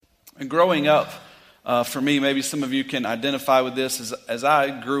And growing up, for me, maybe some of you can identify with this, as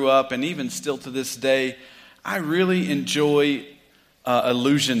I grew up, and even still to this day, I really enjoy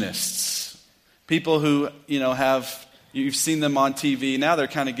illusionists. People who, you've seen them on TV. Now they're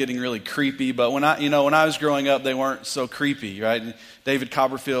kind of getting really creepy, but when I was growing up, they weren't so creepy, right? David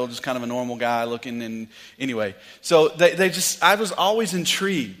Copperfield is kind of a normal guy looking, and anyway. So I was always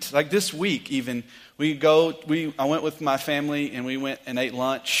intrigued. Like this week even, I went with my family and we went and ate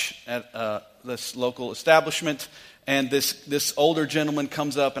lunch at this local establishment, and this older gentleman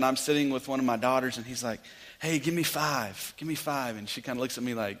comes up, and I'm sitting with one of my daughters, and he's like, "Hey, give me five. And she kind of looks at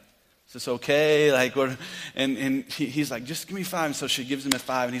me like, "Is this okay?" Like, what? And he's like, "Just give me five." And so she gives him a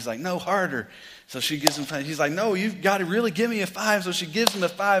five, and he's like, "No, harder." So she gives him five. He's like, "No, you've got to really give me a five." So she gives him a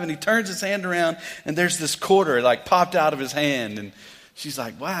five, and he turns his hand around, and there's this quarter like popped out of his hand, and she's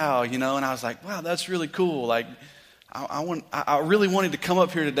like, "Wow," and I was like, "Wow, that's really cool." Like, I really wanted to come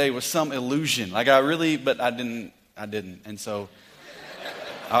up here today with some illusion. Like, but I didn't. And so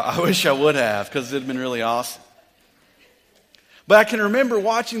I wish I would have, because it'd been really awesome. But I can remember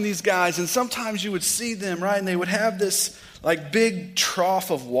watching these guys, and sometimes you would see them, right? And they would have this like big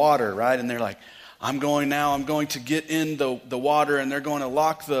trough of water, right? And they're like, I'm going to get in the water, and they're going to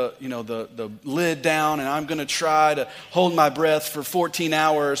lock the lid down, and I'm going to try to hold my breath for 14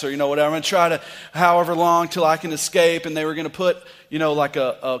 hours or, whatever. I'm going to try to however long till I can escape. And they were going to put, like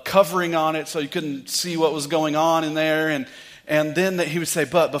a covering on it so you couldn't see what was going on in there. And then he would say,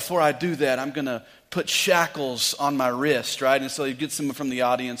 but before I do that, I'm going to put shackles on my wrist, right? And so you get someone from the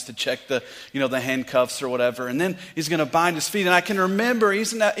audience to check the handcuffs or whatever. And then he's going to bind his feet. And I can remember,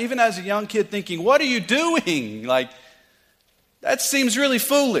 even as a young kid, thinking, what are you doing? Like, that seems really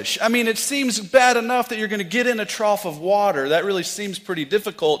foolish. I mean, it seems bad enough that you're going to get in a trough of water. That really seems pretty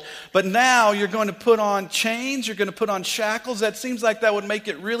difficult. But now you're going to put on chains. You're going to put on shackles. That seems like that would make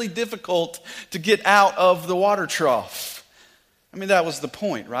it really difficult to get out of the water trough. I mean, that was the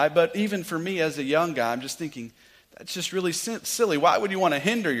point, right? But even for me as a young guy, I'm just thinking, that's just really silly. Why would you want to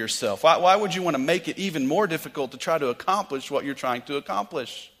hinder yourself? Why would you want to make it even more difficult to try to accomplish what you're trying to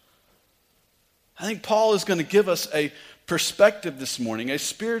accomplish? I think Paul is going to give us a perspective this morning, a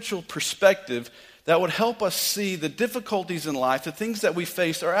spiritual perspective that would help us see the difficulties in life, the things that we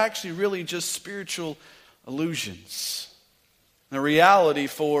face are actually really just spiritual illusions. The reality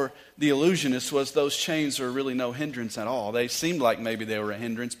for the illusionist was those chains were really no hindrance at all. They seemed like maybe they were a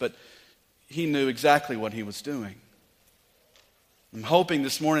hindrance, but he knew exactly what he was doing. I'm hoping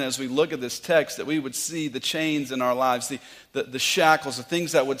this morning as we look at this text that we would see the chains in our lives, the shackles, the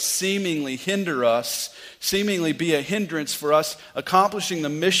things that would seemingly hinder us, seemingly be a hindrance for us accomplishing the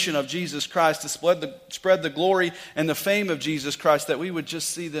mission of Jesus Christ to spread the glory and the fame of Jesus Christ, that we would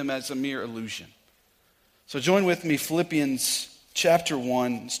just see them as a mere illusion. So join with me, Philippians chapter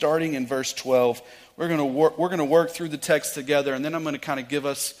 1, starting in verse 12. We're going to work through the text together, and then I'm going to kind of give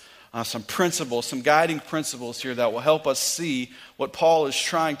us some principles, some guiding principles here that will help us see what Paul is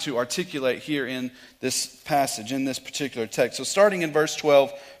trying to articulate here in this passage, in this particular text. So starting in verse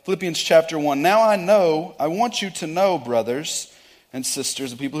 12, Philippians chapter 1. Now I want you to know, brothers and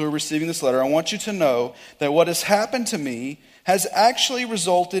sisters, the people who are receiving this letter, I want you to know that what has happened to me has actually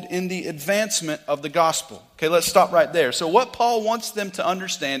resulted in the advancement of the gospel. Okay, let's stop right there. So what Paul wants them to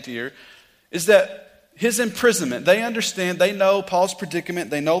understand here is that his imprisonment, they understand, they know Paul's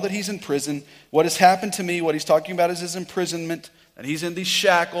predicament, they know that he's in prison. What has happened to me, what he's talking about is his imprisonment, that he's in these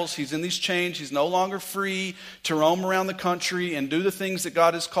shackles, he's in these chains, he's no longer free to roam around the country and do the things that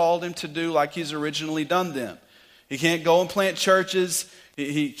God has called him to do like he's originally done them. He can't go and plant churches,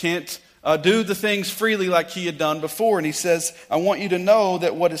 he can't do the things freely like he had done before. And he says, I want you to know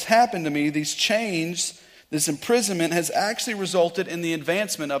that what has happened to me, these chains, this imprisonment, has actually resulted in the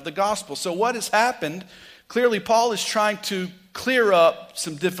advancement of the gospel. So what has happened? Clearly, Paul is trying to clear up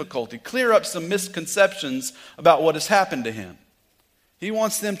some difficulty, clear up some misconceptions about what has happened to him. He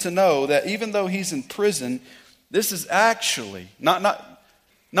wants them to know that even though he's in prison, this is actually not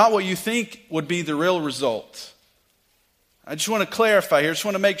what you think would be the real result. I just want to clarify here. I just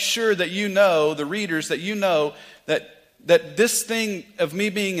want to make sure that you know, the readers, that you know that this thing of me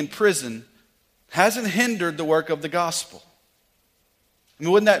being in prison hasn't hindered the work of the gospel. I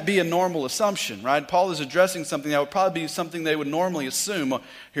mean, wouldn't that be a normal assumption, right? Paul is addressing something that would probably be something they would normally assume.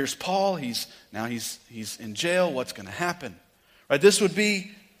 Here's Paul. He's in jail. What's going to happen? Right? This would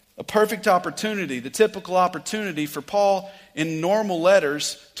be a perfect opportunity, the typical opportunity for Paul in normal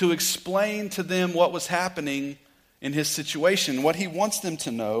letters to explain to them what was happening in his situation. What he wants them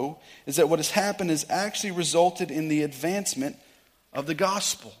to know is that what has happened has actually resulted in the advancement of the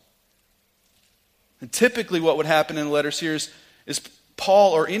gospel. And typically what would happen in the letters here is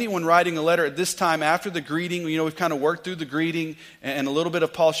Paul or anyone writing a letter at this time after the greeting, we've kind of worked through the greeting and a little bit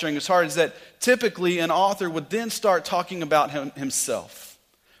of Paul sharing his heart, is that typically an author would then start talking about himself.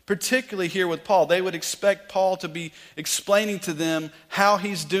 Particularly here with Paul, they would expect Paul to be explaining to them how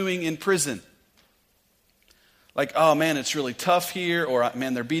he's doing in prison. Like, oh man, it's really tough here, or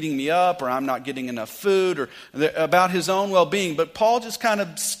man, they're beating me up, or I'm not getting enough food, or about his own well-being. But Paul just kind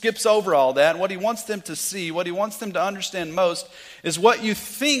of skips over all that. And what he wants them to see, what he wants them to understand most, is what you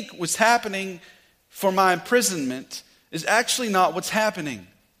think was happening for my imprisonment is actually not what's happening.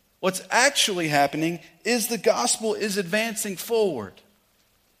 What's actually happening is the gospel is advancing forward.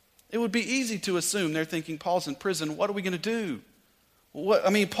 It would be easy to assume they're thinking, Paul's in prison, what are we going to do?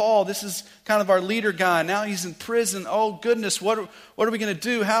 Paul, this is kind of our leader guy. Now he's in prison. Oh, goodness, what are we going to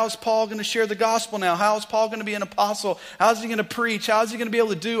do? How is Paul going to share the gospel now? How is Paul going to be an apostle? How is he going to preach? How is he going to be able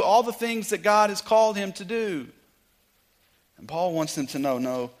to do all the things that God has called him to do? And Paul wants them to know,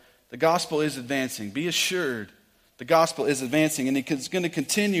 no, the gospel is advancing. Be assured the gospel is advancing. And he's going to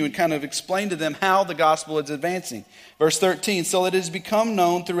continue and kind of explain to them how the gospel is advancing. Verse 13, so it has become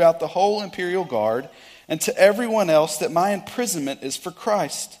known throughout the whole imperial guard and to everyone else that my imprisonment is for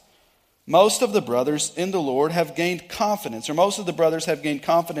Christ. Most of the brothers in the Lord have gained confidence, or most of the brothers have gained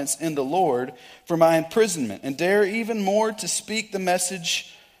confidence in the Lord for my imprisonment, and dare even more to speak the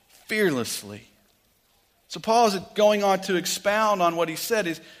message fearlessly. So Paul is going on to expound on what he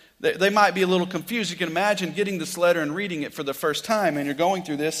said. They might be a little confused. You can imagine getting this letter and reading it for the first time, and you're going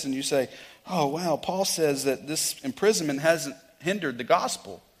through this and you say, oh wow, Paul says that this imprisonment hasn't hindered the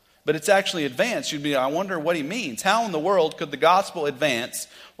gospel, but it's actually advanced. You'd be, I wonder what he means. How in the world could the gospel advance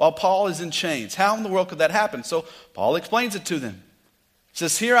while Paul is in chains? How in the world could that happen? So Paul explains it to them. He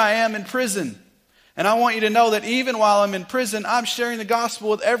says, here I am in prison, and I want you to know that even while I'm in prison, I'm sharing the gospel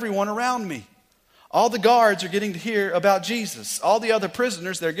with everyone around me. All the guards are getting to hear about Jesus. All the other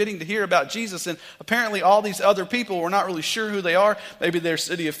prisoners, they're getting to hear about Jesus. And apparently all these other people, we're not really sure who they are. Maybe they're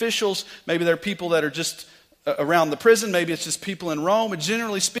city officials. Maybe they're people that are just around the prison. Maybe it's just people in Rome. But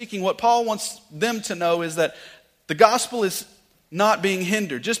generally speaking, what Paul wants them to know is that the gospel is not being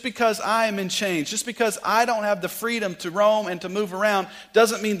hindered. Just because I am in chains, just because I don't have the freedom to roam and to move around,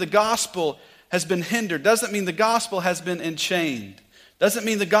 doesn't mean the gospel has been hindered. Doesn't mean the gospel has been enchained. Doesn't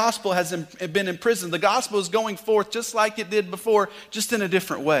mean the gospel has been imprisoned. The gospel is going forth just like it did before, just in a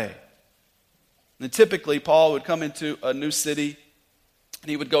different way. And typically, Paul would come into a new city,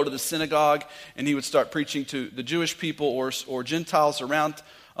 and he would go to the synagogue, and he would start preaching to the Jewish people or Gentiles around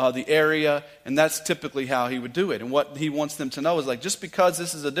the area, and that's typically how he would do it. And what he wants them to know is, like, just because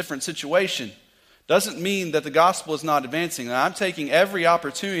this is a different situation doesn't mean that the gospel is not advancing. And I'm taking every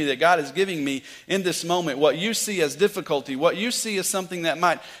opportunity that God is giving me in this moment. What you see as difficulty, what you see as something that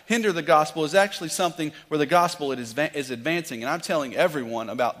might hinder the gospel, is actually something where the gospel is advancing. And I'm telling everyone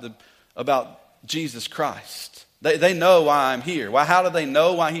about Jesus Christ. They know why I'm here. Why? How do they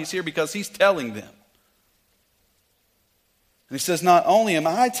know why he's here? Because he's telling them. And he says, not only am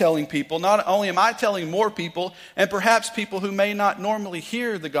I telling people, not only am I telling more people, and perhaps people who may not normally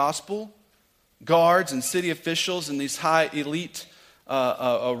hear the gospel, guards and city officials and these high elite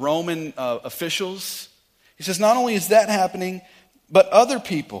Roman officials. He says, not only is that happening, but other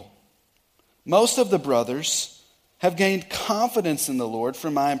people, most of the brothers, have gained confidence in the Lord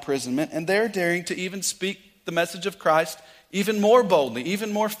for my imprisonment, and they're daring to even speak the message of Christ even more boldly,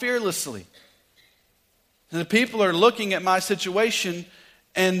 even more fearlessly. And the people are looking at my situation,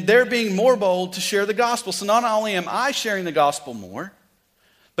 and they're being more bold to share the gospel. So not only am I sharing the gospel more,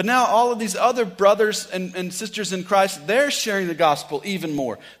 but now all of these other brothers and sisters in Christ, they're sharing the gospel even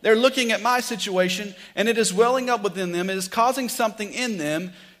more. They're looking at my situation, and it is welling up within them. It is causing something in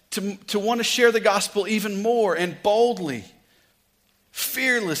them to want to share the gospel even more and boldly,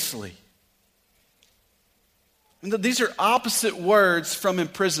 fearlessly. And these are opposite words from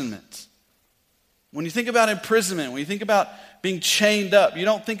imprisonment. When you think about imprisonment, when you think about being chained up, you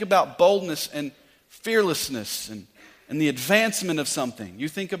don't think about boldness and fearlessness and the advancement of something. You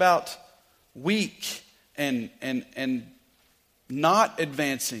think about weak and not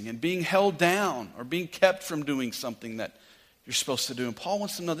advancing and being held down or being kept from doing something that you're supposed to do. And Paul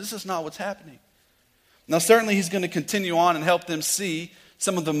wants them to know this is not what's happening. Now certainly he's going to continue on and help them see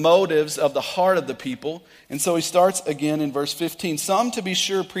some of the motives of the heart of the people. And so he starts again in verse 15. Some, to be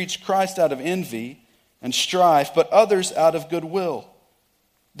sure, preach Christ out of envy and strife, but others out of goodwill.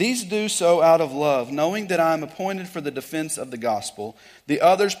 These do so out of love, knowing that I am appointed for the defense of the gospel. The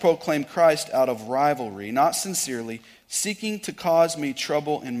others proclaim Christ out of rivalry, not sincerely, seeking to cause me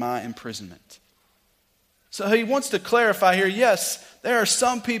trouble in my imprisonment. So he wants to clarify here, yes, there are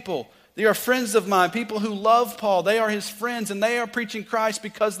some people, They are friends of mine, people who love Paul. They are his friends, and they are preaching Christ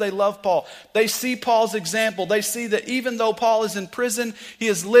because they love Paul. They see Paul's example. They see that even though Paul is in prison, he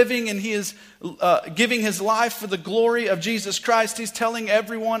is living and he is giving his life for the glory of Jesus Christ. He's telling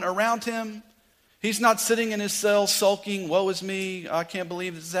everyone around him. He's not sitting in his cell sulking, woe is me, I can't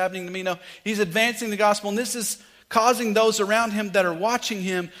believe this is happening to me. No, he's advancing the gospel, and this is causing those around him that are watching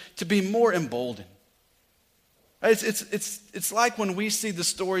him to be more emboldened. It's like when we see the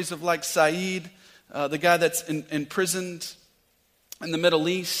stories of like Saeed, the guy that's imprisoned in the Middle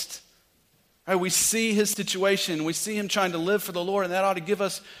East. Right? We see his situation. We see him trying to live for the Lord, and that ought to give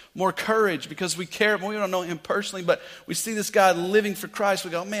us more courage because we care. We don't know him personally, but we see this guy living for Christ.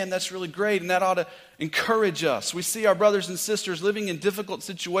 We go, man, that's really great, and that ought to encourage us. We see our brothers and sisters living in difficult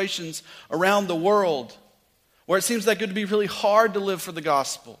situations around the world where it seems like it would be really hard to live for the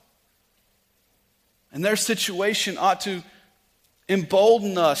gospel. And their situation ought to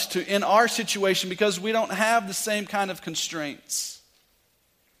embolden us in our situation because we don't have the same kind of constraints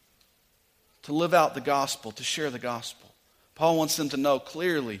to live out the gospel, to share the gospel. Paul wants them to know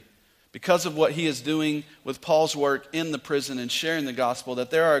clearly, because of what he is doing with Paul's work in the prison and sharing the gospel,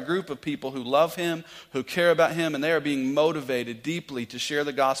 that there are a group of people who love him, who care about him, and they are being motivated deeply to share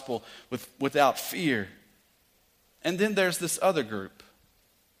the gospel without fear. And then there's this other group,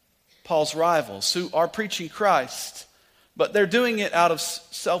 Paul's rivals, who are preaching Christ, but they're doing it out of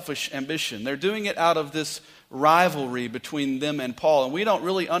selfish ambition. They're doing it out of this rivalry between them and Paul. And we don't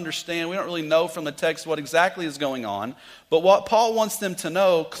really understand, we don't really know from the text what exactly is going on. But what Paul wants them to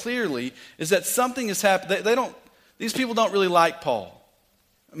know clearly is that something has happened. These people don't really like Paul.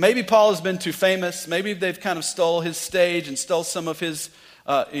 Maybe Paul has been too famous. Maybe they've kind of stole his stage and stole some of his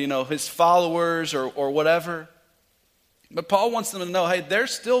followers or whatever. But Paul wants them to know, hey, they're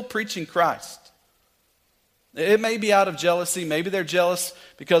still preaching Christ. It may be out of jealousy. Maybe they're jealous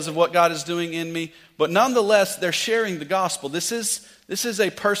because of what God is doing in me. But nonetheless, they're sharing the gospel. This is a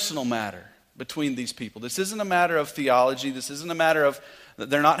personal matter between these people. This isn't a matter of theology. This isn't a matter of,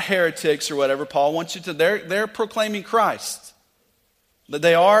 they're not heretics or whatever. Paul wants you to, they're proclaiming Christ. That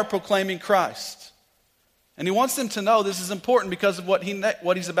they are proclaiming Christ. And he wants them to know this is important because of what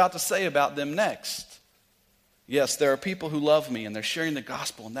he's about to say about them next. Yes, there are people who love me and they're sharing the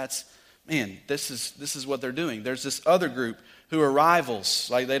gospel, and this is what they're doing. There's this other group who are rivals,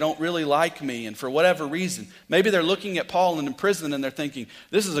 like they don't really like me, and for whatever reason, maybe they're looking at Paul in prison and they're thinking,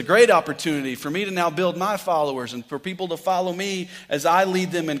 this is a great opportunity for me to now build my followers and for people to follow me as I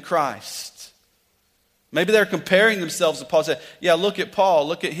lead them in Christ. Maybe they're comparing themselves to Paul. Say, yeah, look at Paul,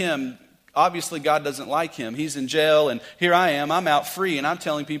 look at him. Obviously, God doesn't like him. He's in jail, and here I am. I'm out free, and I'm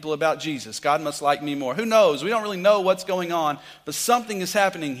telling people about Jesus. God must like me more. Who knows? We don't really know what's going on, but something is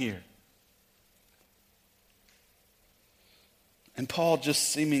happening here. And Paul just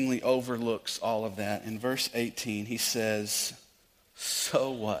seemingly overlooks all of that. In verse 18, he says,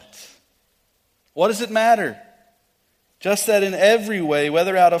 so what? What does it matter? Just that in every way,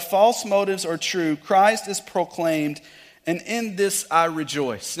 whether out of false motives or true, Christ is proclaimed, and in this I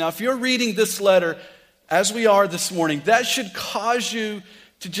rejoice. Now, if you're reading this letter, as we are this morning, that should cause you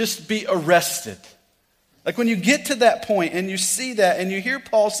to just be arrested. Like when you get to that point and you see that and you hear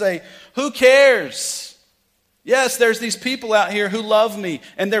Paul say, who cares? Yes, there's these people out here who love me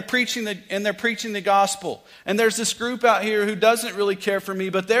and they're preaching the gospel. And there's this group out here who doesn't really care for me,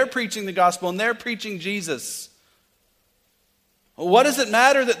 but they're preaching the gospel and they're preaching Jesus. What does it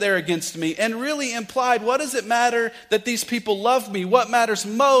matter that they're against me? And really implied, what does it matter that these people love me? What matters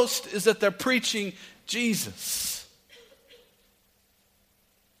most is that they're preaching Jesus.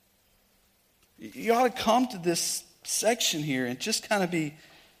 You ought to come to this section here and just kind of be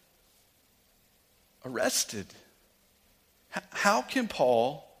arrested. How can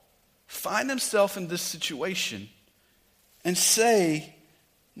Paul find himself in this situation and say,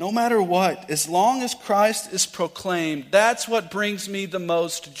 no matter what, as long as Christ is proclaimed, that's what brings me the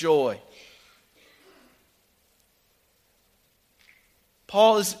most joy?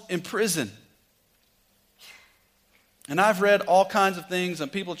 Paul is in prison. And I've read all kinds of things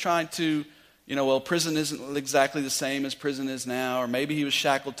and people trying to, prison isn't exactly the same as prison is now, or maybe he was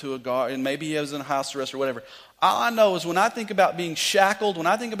shackled to a guard, and maybe he was in house arrest or whatever. All I know is when I think about being shackled, when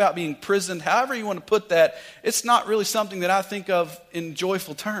I think about being imprisoned, however you want to put that, it's not really something that I think of in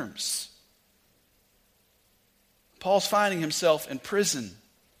joyful terms. Paul's finding himself in prison.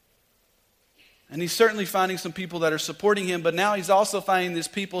 And he's certainly finding some people that are supporting him, but now he's also finding these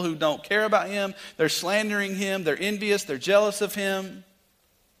people who don't care about him. They're slandering him. They're envious. They're jealous of him.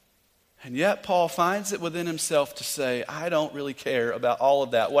 And yet Paul finds it within himself to say, I don't really care about all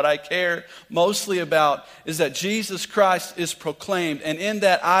of that. What I care mostly about is that Jesus Christ is proclaimed, and in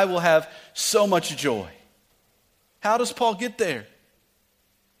that I will have so much joy. How does Paul get there?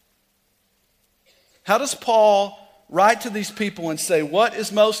 How does Paul write to these people and say, what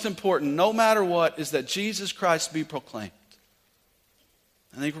is most important, no matter what, is that Jesus Christ be proclaimed?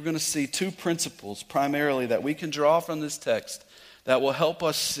 I think we're going to see two principles primarily that we can draw from this text that will help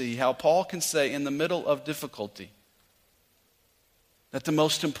us see how Paul can say in the middle of difficulty that the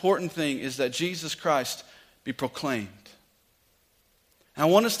most important thing is that Jesus Christ be proclaimed. And I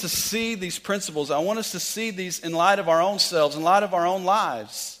want us to see these principles. I want us to see these in light of our own selves, in light of our own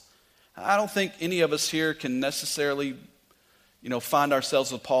lives. I don't think any of us here can necessarily, find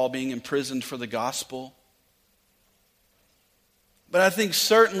ourselves with Paul being imprisoned for the gospel. But I think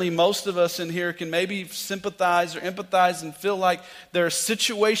certainly most of us in here can maybe sympathize or empathize and feel like there are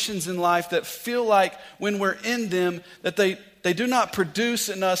situations in life that feel like when we're in them that they do not produce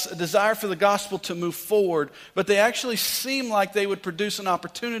in us a desire for the gospel to move forward, but they actually seem like they would produce an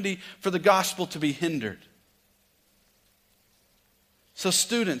opportunity for the gospel to be hindered. So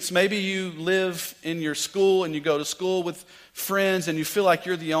students, maybe you live in your school and you go to school with friends and you feel like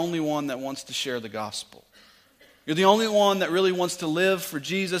you're the only one that wants to share the gospel. You're the only one that really wants to live for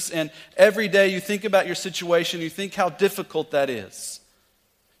Jesus, and every day you think about your situation, you think how difficult that is.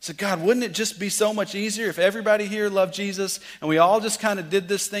 So God, wouldn't it just be so much easier if everybody here loved Jesus and we all just kind of did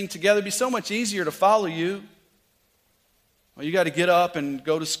this thing together? It'd be so much easier to follow you. Well, you got to get up and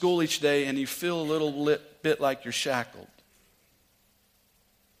go to school each day and you feel a little bit like you're shackled.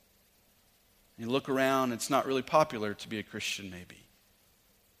 You look around, it's not really popular to be a Christian maybe.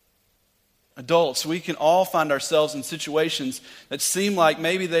 Adults, we can all find ourselves in situations that seem like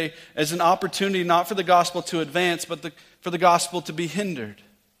maybe they as an opportunity not for the gospel to advance, but for the gospel to be hindered.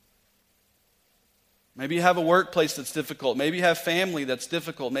 Maybe you have a workplace that's difficult. Maybe you have family that's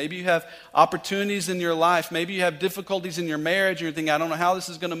difficult. Maybe you have opportunities in your life. Maybe you have difficulties in your marriage and you're thinking, I don't know how this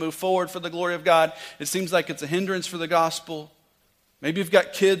is going to move forward for the glory of God. It seems like it's a hindrance for the gospel. Maybe you've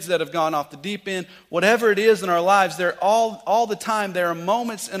got kids that have gone off the deep end. Whatever it is in our lives, all the time there are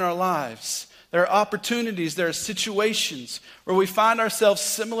moments in our lives. There are opportunities, there are situations where we find ourselves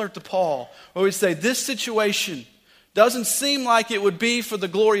similar to Paul, where we say, this situation doesn't seem like it would be for the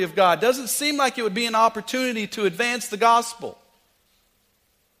glory of God. Doesn't seem like it would be an opportunity to advance the gospel.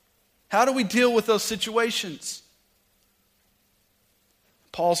 How do we deal with those situations?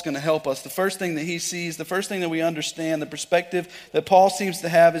 Paul's going to help us. The first thing that he sees, the first thing that we understand, the perspective that Paul seems to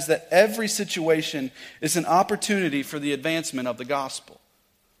have is that every situation is an opportunity for the advancement of the gospel.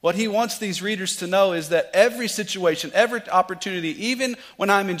 What he wants these readers to know is that every situation, every opportunity, even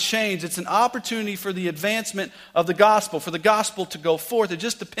when I'm in chains, it's an opportunity for the advancement of the gospel, for the gospel to go forth. It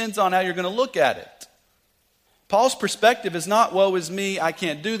just depends on how you're going to look at it. Paul's perspective is not, woe is me, I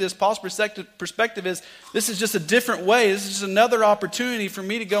can't do this. Paul's perspective is, this is just a different way. This is just another opportunity for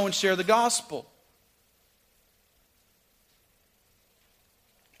me to go and share the gospel.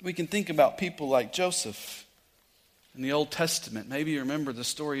 We can think about people like Joseph in the Old Testament. Maybe you remember the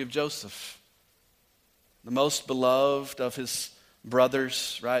story of Joseph, the most beloved of his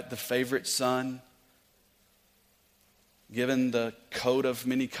brothers, right? The favorite son, given the coat of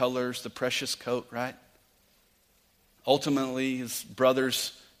many colors, the precious coat, right? Ultimately, his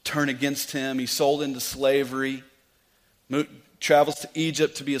brothers turn against him. He's sold into slavery, travels to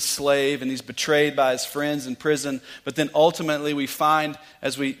Egypt to be a slave, and he's betrayed by his friends in prison. But then ultimately we find,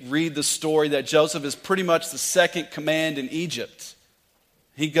 as we read the story, that Joseph is pretty much the second command in Egypt.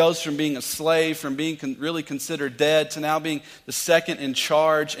 He goes from being a slave, from being really considered dead, to now being the second in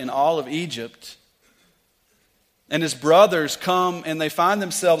charge in all of Egypt. And his brothers come and they find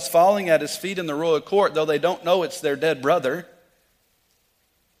themselves falling at his feet in the royal court, though they don't know it's their dead brother.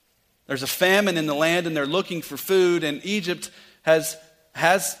 There's a famine in the land and they're looking for food, and Egypt has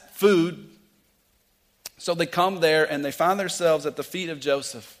food. So they come there and they find themselves at the feet of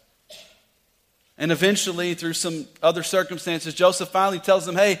Joseph. And eventually, through some other circumstances, Joseph finally tells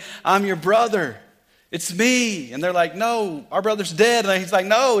them, hey, I'm your brother. It's me. And they're like, no, our brother's dead. And he's like,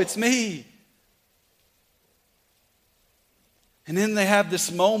 no, it's me. And then they have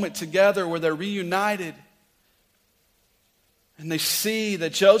this moment together where they're reunited. And they see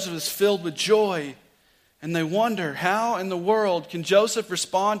that Joseph is filled with joy. And they wonder, how in the world can Joseph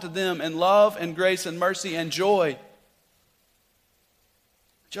respond to them in love and grace and mercy and joy?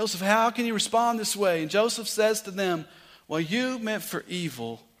 Joseph, how can you respond this way? And Joseph says to them, well, you meant for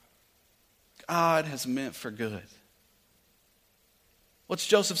evil, God has meant for good. What's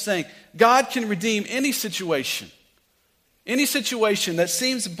Joseph saying? God can redeem any situation. Any situation that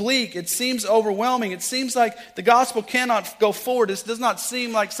seems bleak, it seems overwhelming, it seems like the gospel cannot go forward, it does not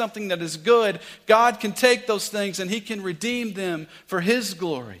seem like something that is good, God can take those things and He can redeem them for His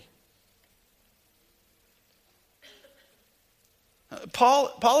glory.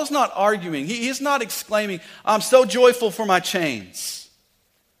 Paul is not arguing. He is not exclaiming, I'm so joyful for my chains.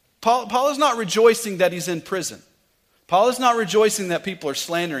 Paul is not rejoicing that he's in prison. Paul is not rejoicing that people are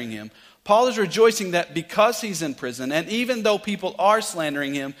slandering him. Paul is rejoicing that because he's in prison, and even though people are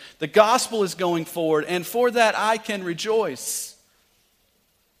slandering him, the gospel is going forward, and for that I can rejoice.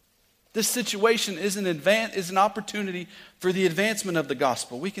 This situation is an opportunity for the advancement of the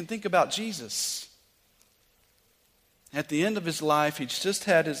gospel. We can think about Jesus. At the end of his life, he's just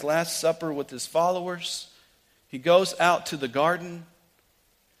had his last supper with his followers. He goes out to the garden,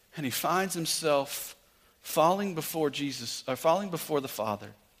 and he finds himself falling before the Father,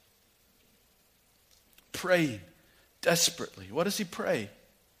 praying desperately. What does he pray?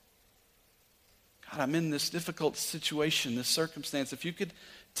 God, I'm in this difficult situation, this circumstance. If you could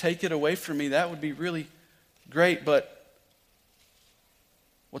take it away from me, that would be really great. But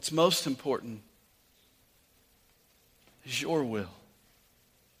what's most important is your will.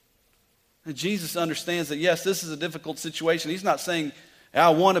 And Jesus understands that, yes, this is a difficult situation. He's not saying, I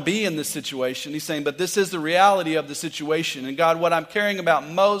want to be in this situation. He's saying, but this is the reality of the situation. And God, what I'm caring about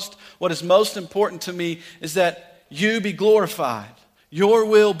most, what is most important to me is that you be glorified. Your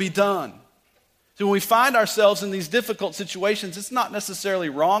will be done. So when we find ourselves in these difficult situations, it's not necessarily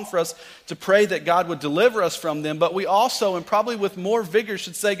wrong for us to pray that God would deliver us from them, but we also, and probably with more vigor,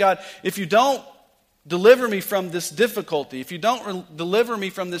 should say, God, if you don't deliver me from this difficulty, if you don't deliver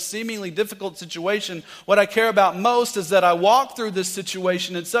me from this seemingly difficult situation, what I care about most is that I walk through this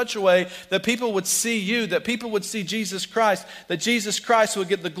situation in such a way that people would see you, that people would see Jesus Christ, that Jesus Christ would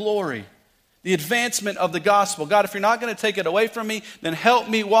get the glory, the advancement of the gospel. God, if you're not going to take it away from me, then help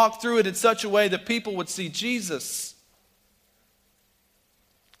me walk through it in such a way that people would see Jesus.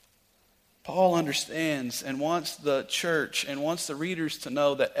 Paul understands and wants the church and wants the readers to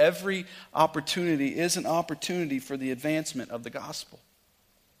know that every opportunity is an opportunity for the advancement of the gospel.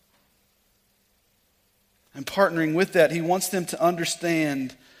 And partnering with that, he wants them to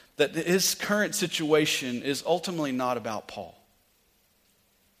understand that his current situation is ultimately not about Paul.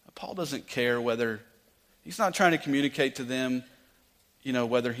 Paul doesn't care whether, he's not trying to communicate to them,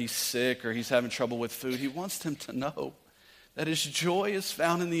 whether he's sick or he's having trouble with food. He wants them to know that his joy is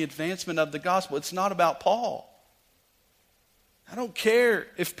found in the advancement of the gospel. It's not about Paul. I don't care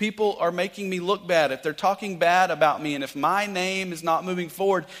if people are making me look bad, if they're talking bad about me, and if my name is not moving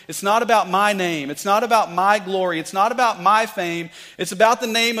forward. It's not about my name. It's not about my glory. It's not about my fame. It's about the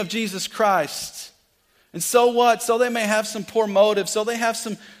name of Jesus Christ. And so what? So they may have some poor motives. So they have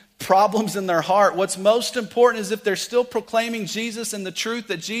some problems in their heart. What's most important is if they're still proclaiming Jesus and the truth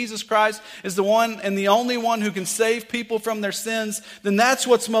that Jesus Christ is the one and the only one who can save people from their sins, then that's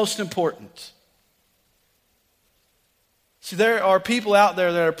what's most important. See, there are people out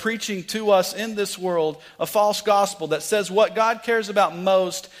there that are preaching to us in this world a false gospel that says what God cares about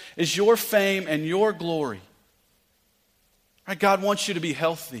most is your fame and your glory. Right? God wants you to be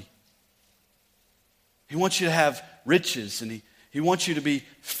healthy. He wants you to have riches, and He wants you to be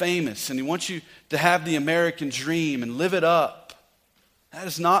famous, and He wants you to have the American dream and live it up. That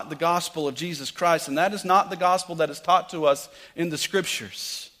is not the gospel of Jesus Christ, and that is not the gospel that is taught to us in the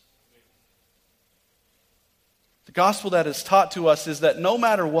Scriptures. The gospel that is taught to us is that no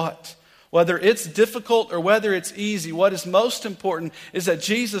matter what, whether it's difficult or whether it's easy, what is most important is that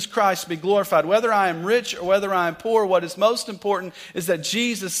Jesus Christ be glorified. Whether I am rich or whether I am poor, what is most important is that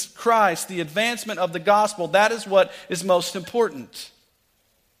Jesus Christ, the advancement of the gospel, that is what is most important.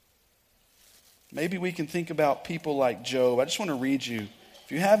 Maybe we can think about people like Job. I just want to read you.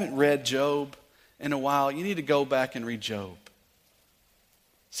 If you haven't read Job in a while, you need to go back and read Job.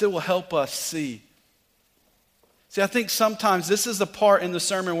 So it will help us see. See, I think sometimes this is the part in the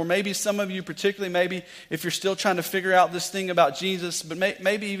sermon where maybe some of you, particularly maybe if you're still trying to figure out this thing about Jesus, but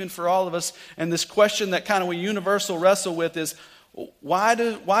maybe even for all of us, and this question that kind of we universal wrestle with is, why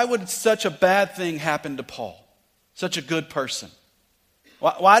would such a bad thing happen to Paul, such a good person?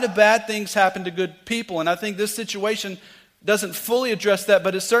 Why do bad things happen to good people? And I think this situation doesn't fully address that,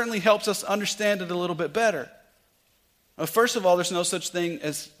 but it certainly helps us understand it a little bit better. Well, first of all, there's no such thing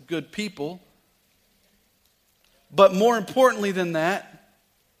as good people. But more importantly than that,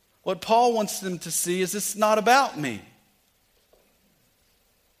 what Paul wants them to see is it's not about me.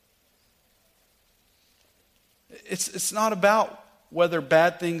 It's not about whether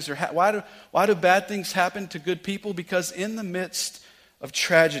bad things are why do bad things happen to good people? Because in the midst of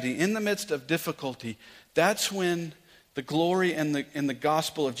tragedy, in the midst of difficulty, that's when the glory and the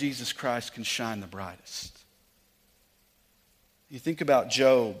gospel of Jesus Christ can shine the brightest. You think about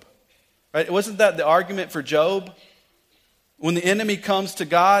Job, right? Wasn't that the argument for Job? When the enemy comes to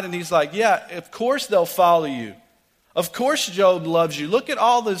God and he's like, yeah, of course they'll follow you. Of course Job loves you. Look at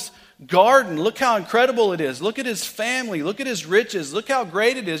all this garden. Look how incredible it is. Look at his family. Look at his riches. Look how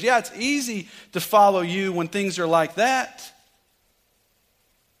great it is. Yeah, it's easy to follow you when things are like that.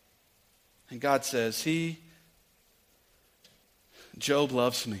 And God says, Job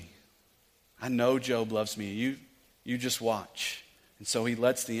loves me. I know Job loves me. You just watch. And so he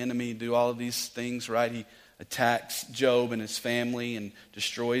lets the enemy do all of these things, right? He attacks Job and his family and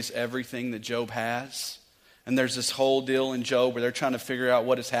destroys everything that Job has. And there's this whole deal in Job where they're trying to figure out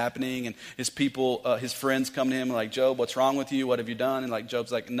what is happening. And his people, his friends come to him like, Job, what's wrong with you? What have you done? And like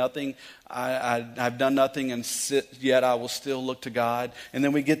Job's like, nothing. I've done nothing, and yet I will still look to God. And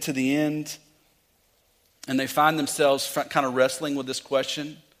then we get to the end, and they find themselves kind of wrestling with this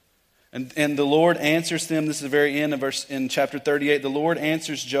question. And the Lord answers them. This is the very end of in chapter 38. The Lord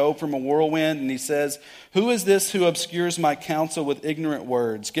answers Job from a whirlwind, and he says, who is this who obscures my counsel with ignorant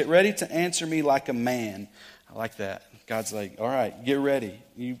words? Get ready to answer me like a man. I like that. God's like, all right, get ready.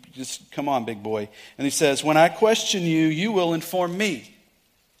 You just come on, big boy. And he says, when I question you, you will inform me.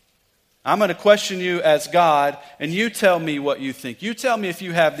 I'm going to question you as God, and you tell me what you think. You tell me if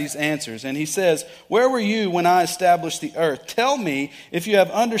you have these answers. And he says, where were you when I established the earth? Tell me if you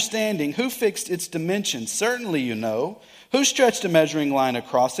have understanding. Who fixed its dimensions? Certainly you know. Who stretched a measuring line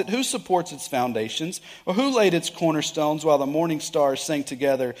across it? Who supports its foundations? Or who laid its cornerstones while the morning stars sang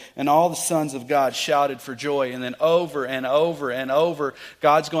together and all the sons of God shouted for joy? And then over and over and over,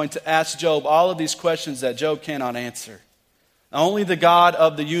 God's going to ask Job all of these questions that Job cannot answer. Only the God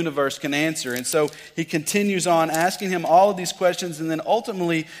of the universe can answer. And so he continues on asking him all of these questions. And then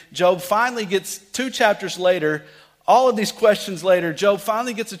ultimately, Job finally gets 2 chapters later, all of these questions later, Job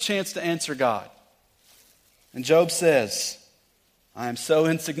finally gets a chance to answer God. And Job says, I am so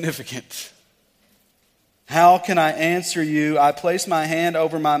insignificant. How can I answer you? I place my hand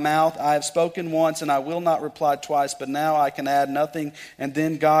over my mouth. I have spoken once and I will not reply twice, but now I can add nothing. And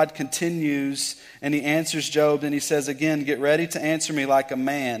then God continues and he answers Job. And he says again, get ready to answer me like a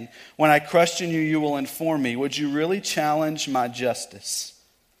man. When I question you, you will inform me. Would you really challenge my justice?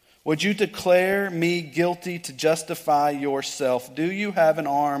 Would you declare me guilty to justify yourself? Do you have an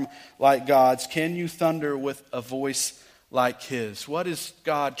arm like God's? Can you thunder with a voice like his? What is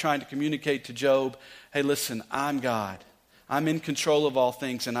God trying to communicate to Job? Hey, listen, I'm God. I'm in control of all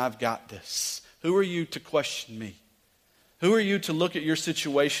things, and I've got this. Who are you to question me? Who are you to look at your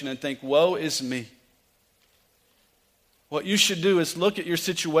situation and think, woe is me? What you should do is look at your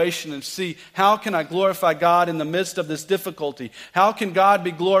situation and see, how can I glorify God in the midst of this difficulty? How can God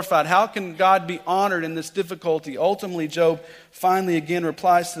be glorified? How can God be honored in this difficulty? Ultimately, Job finally again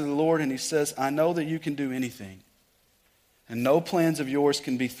replies to the Lord, and he says, I know that you can do anything, and no plans of yours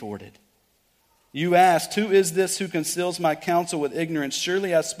can be thwarted. You asked, who is this who conceals my counsel with ignorance?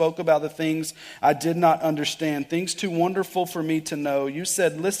 Surely I spoke about the things I did not understand, things too wonderful for me to know. You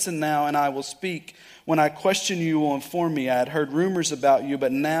said, listen now, and I will speak. When I question you, you will inform me. I had heard rumors about you,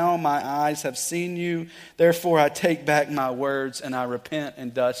 but now my eyes have seen you. Therefore I take back my words, and I repent in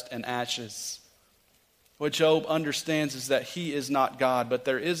dust and ashes. What Job understands is that he is not God, but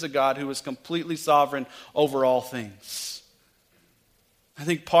there is a God who is completely sovereign over all things. I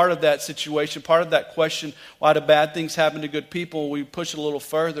think part of that situation, part of that question, why do bad things happen to good people, we push it a little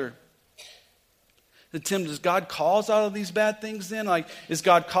further. Tim, does God cause all of these bad things then? Like, is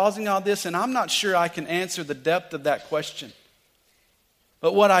God causing all this? And I'm not sure I can answer the depth of that question.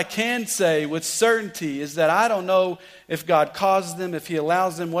 But what I can say with certainty is that I don't know if God causes them, if he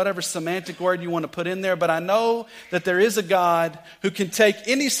allows them, whatever semantic word you want to put in there. But I know that there is a God who can take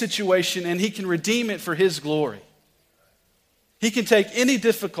any situation and he can redeem it for his glory. He can take any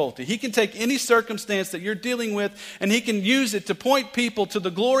difficulty. He can take any circumstance that you're dealing with, and he can use it to point people to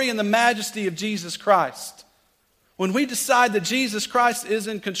the glory and the majesty of Jesus Christ. When we decide that Jesus Christ is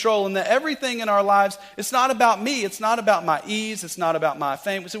in control and that everything in our lives, it's not about me, it's not about my ease, it's not about my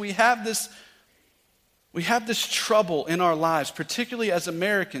fame. So we have this trouble in our lives, particularly as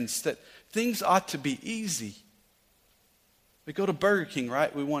Americans, that things ought to be easy. We go to Burger King,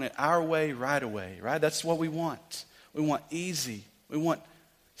 right? We want it our way, right away, right? That's what we want. We want easy. We want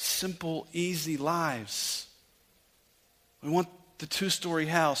simple, easy lives. We want the 2-story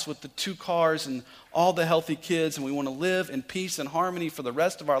house with the 2 cars and all the healthy kids, and we want to live in peace and harmony for the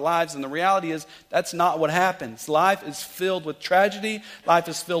rest of our lives. And the reality is that's not what happens. Life is filled with tragedy. Life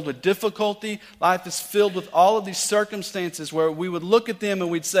is filled with difficulty. Life is filled with all of these circumstances where we would look at them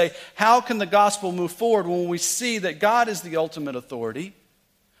and we'd say, how can the gospel move forward when we see that God is the ultimate authority?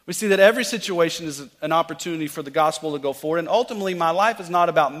 We see that every situation is an opportunity for the gospel to go forward. And ultimately, my life is not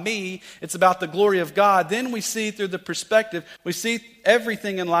about me. It's about the glory of God. Then we see through the perspective, we see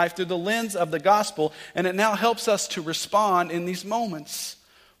everything in life through the lens of the gospel. And it now helps us to respond in these moments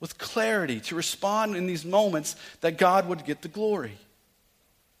with clarity, to respond in these moments that God would get the glory.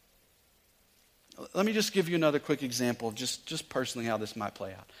 Let me just give you another quick example of just personally how this might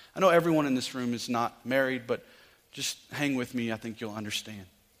play out. I know everyone in this room is not married, but just hang with me. I think you'll understand.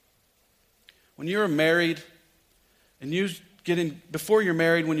 When you're married and before you're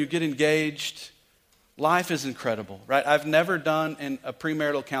married, when you get engaged, life is incredible, right? I've never done a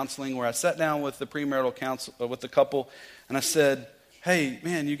premarital counseling where I sat down with the with the couple and I said, hey,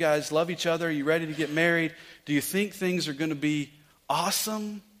 man, you guys love each other. Are you ready to get married? Do you think things are going to be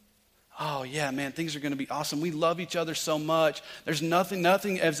awesome? Oh, yeah, man, things are going to be awesome. We love each other so much. There's nothing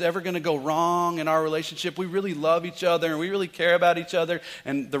is ever going to go wrong in our relationship. We really love each other and we really care about each other.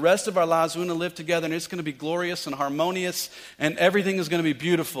 And the rest of our lives, we're going to live together and it's going to be glorious and harmonious and everything is going to be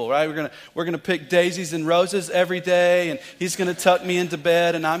beautiful, right? We're going to pick daisies and roses every day and he's going to tuck me into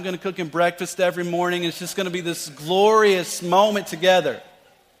bed and I'm going to cook him breakfast every morning. It's just going to be this glorious moment together.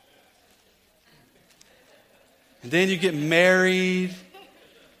 And then you get married.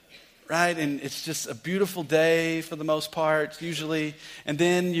 Right? And it's just a beautiful day for the most part, usually. And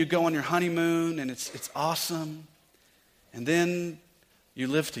then you go on your honeymoon and it's awesome. And then you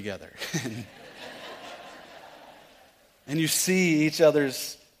live together. And you see each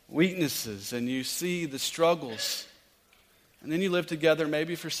other's weaknesses and you see the struggles. And then you live together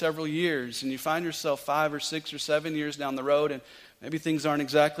maybe for several years and you find yourself 5 or 6 or 7 years down the road and maybe things aren't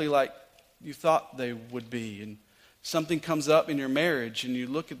exactly like you thought they would be. And something comes up in your marriage and you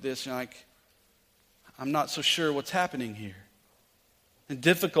look at this and you're like, I'm not so sure what's happening here. And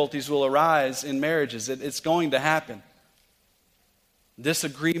difficulties will arise in marriages. It's going to happen.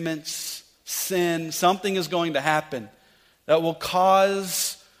 Disagreements, sin, something is going to happen that will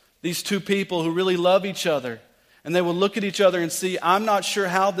cause these 2 people who really love each other and they will look at each other and see, I'm not sure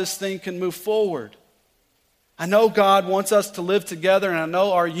how this thing can move forward. I know God wants us to live together, and I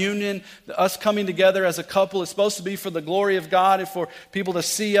know our union, us coming together as a couple, is supposed to be for the glory of God and for people to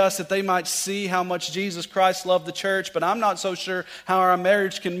see us, that they might see how much Jesus Christ loved the church, but I'm not so sure how our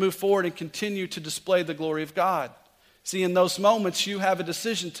marriage can move forward and continue to display the glory of God. See, in those moments, you have a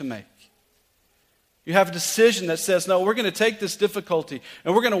decision to make. You have a decision that says, no, we're going to take this difficulty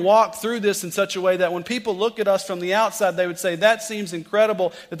and we're going to walk through this in such a way that when people look at us from the outside, they would say, that seems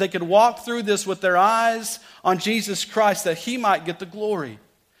incredible, that they could walk through this with their eyes on Jesus Christ, that He might get the glory.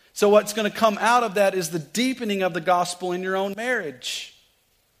 So what's going to come out of that is the deepening of the gospel in your own marriage.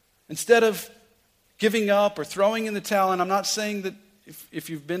 Instead of giving up or throwing in the towel, and I'm not saying that if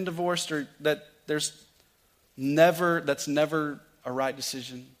you've been divorced or that that's never a right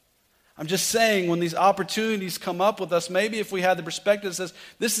decision. I'm just saying when these opportunities come up with us, maybe if we had the perspective that says,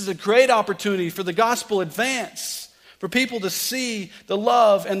 this is a great opportunity for the gospel advance, for people to see the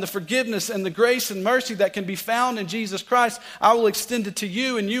love and the forgiveness and the grace and mercy that can be found in Jesus Christ, I will extend it to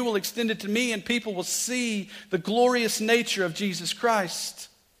you and you will extend it to me and people will see the glorious nature of Jesus Christ.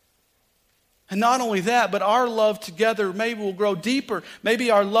 And not only that, but our love together maybe will grow deeper.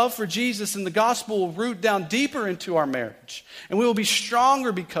 Maybe our love for Jesus and the gospel will root down deeper into our marriage. And we will be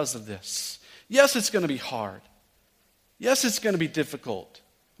stronger because of this. Yes, it's going to be hard. Yes, it's going to be difficult.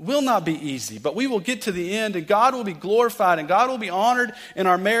 It will not be easy, but we will get to the end and God will be glorified and God will be honored in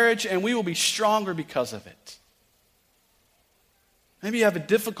our marriage and we will be stronger because of it. Maybe you have a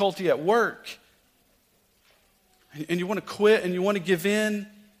difficulty at work and you want to quit and you want to give in.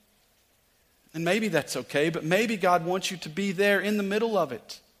 And maybe that's okay, but maybe God wants you to be there in the middle of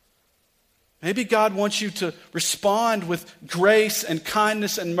it. Maybe God wants you to respond with grace and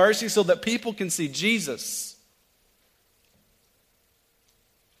kindness and mercy so that people can see Jesus.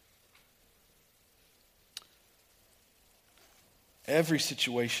 Every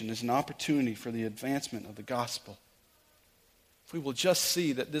situation is an opportunity for the advancement of the gospel. If we will just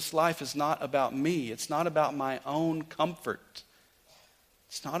see that this life is not about me, it's not about my own comfort.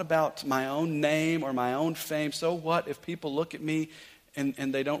 It's not about my own name or my own fame. So what if people look at me and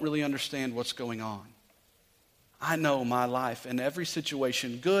they don't really understand what's going on? I know my life in every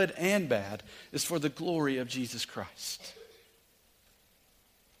situation, good and bad, is for the glory of Jesus Christ.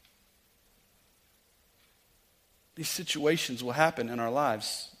 these situations will happen in our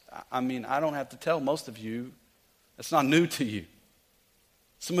lives. I mean, I don't have to tell most of you. It's not new to you.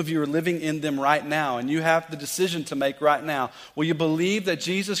 Some of you are living in them right now, and you have the decision to make right now. Will you believe that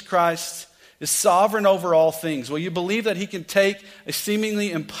Jesus Christ is sovereign over all things? Will you believe that he can take a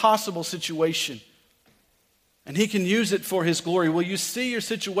seemingly impossible situation and he can use it for his glory? Will you see your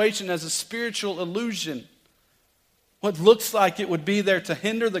situation as a spiritual illusion? What looks like it would be there to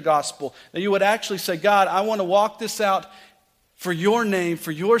hinder the gospel, that you would actually say, God, I want to walk this out for your name,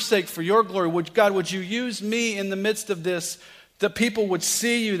 for your sake, for your glory. God, would you use me in the midst of this, that people would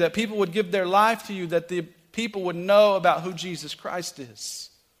see you, that people would give their life to you, that the people would know about who Jesus Christ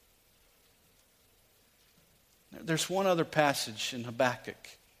is. There's one other passage in Habakkuk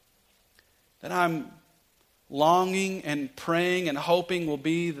that I'm longing and praying and hoping will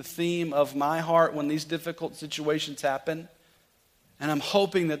be the theme of my heart when these difficult situations happen. And I'm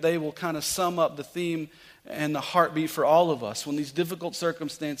hoping that they will kind of sum up the theme and the heartbeat for all of us when these difficult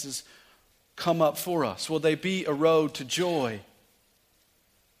circumstances come up for us. Will they be a road to joy?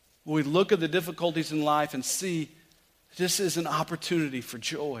 Will we look at the difficulties in life and see this is an opportunity for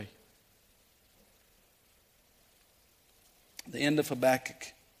joy? The end of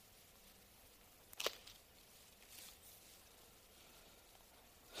Habakkuk.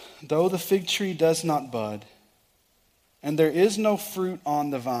 Though the fig tree does not bud, and there is no fruit on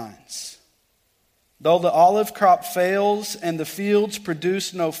the vines, though the olive crop fails and the fields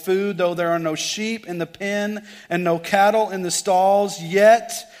produce no food, though there are no sheep in the pen and no cattle in the stalls,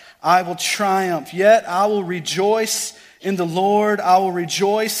 yet I will triumph. Yet I will rejoice in the Lord. I will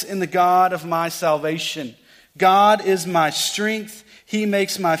rejoice in the God of my salvation. God is my strength. He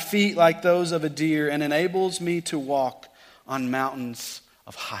makes my feet like those of a deer and enables me to walk on mountains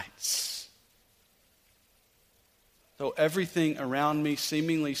of heights. Though everything around me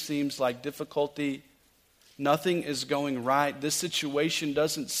seemingly seems like difficulty, nothing is going right. This situation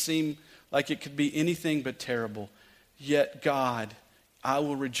doesn't seem like it could be anything but terrible. Yet God, I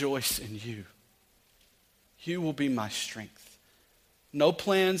will rejoice in you. You will be my strength. No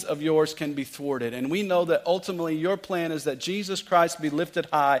plans of yours can be thwarted. And we know that ultimately your plan is that Jesus Christ be lifted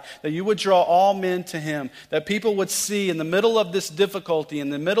high, that you would draw all men to him, that people would see in the middle of this difficulty, in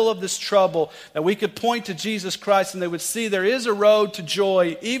the middle of this trouble, that we could point to Jesus Christ and they would see there is a road to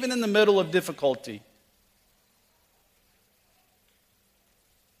joy even in the middle of difficulty.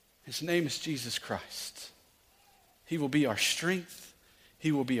 His name is Jesus Christ. He will be our strength.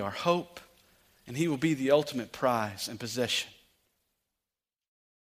 He will be our hope. And he will be the ultimate prize and possession